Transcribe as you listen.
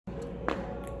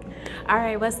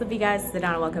Alright, what's up you guys? It's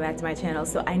Adanna. Welcome back to my channel.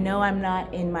 So I know I'm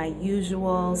not in my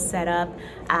usual setup.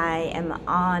 I am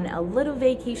on a little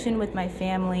vacation with my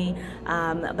family,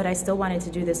 but I still wanted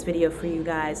to do this video for you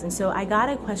guys. And so I got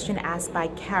a question asked by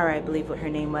Kara, I believe what her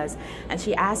name was, and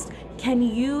she asked, can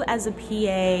you as a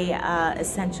PA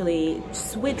essentially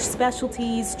switch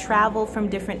specialties, travel from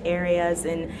different areas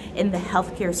in the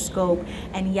healthcare scope,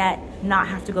 and yet not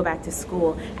have to go back to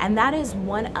school? And that is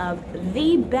one of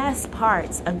the best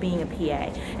parts of being a PA.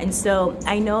 And so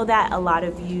I know that a lot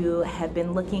of you have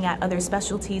been looking at other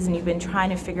specialties and you've been trying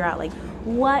to figure out like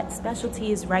what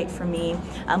specialty is right for me,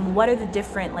 what are the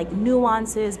different like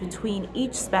nuances between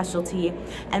each specialty.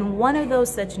 And one of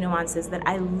those such nuances that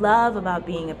I love about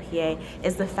being a PA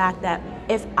is the fact that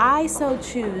if I so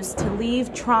choose to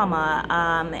leave trauma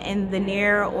in the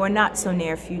near or not so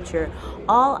near future,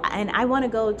 and I want to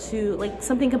go to like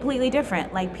something completely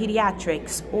different like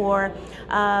pediatrics, or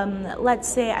let's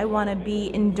say I want to be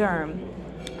in derm,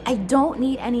 I don't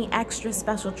need any extra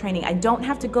special training. I don't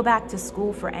have to go back to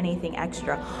school for anything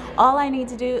extra. All I need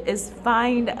to do is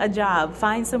find a job,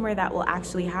 find somewhere that will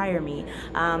actually hire me,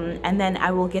 and then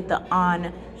I will get the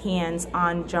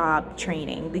on-job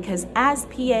training. Because as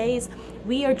PAs,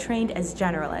 we are trained as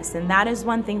generalists, and that is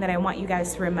one thing that I want you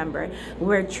guys to remember.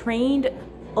 We're trained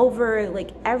over like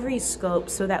every scope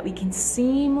so that we can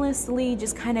seamlessly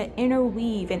just kind of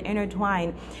interweave and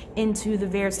intertwine into the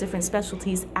various different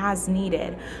specialties as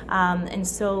needed. And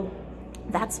so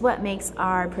that's what makes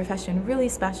our profession really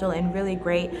special and really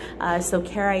great. So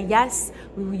Kara, yes,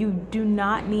 you do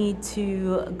not need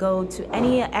to go to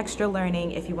any extra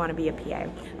learning if you want to be a PA.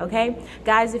 Okay,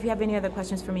 guys, if you have any other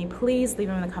questions for me, please leave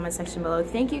them in the comment section below.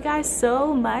 Thank you guys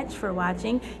so much for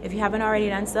watching. If you haven't already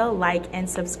done so, like and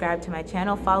subscribe to my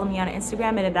channel. Follow me on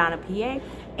Instagram at AdannaThePA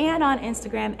and on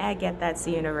Instagram at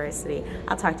GetThatCUniversity.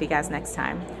 I'll talk to you guys next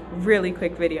time. Really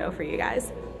quick video for you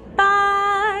guys. Bye.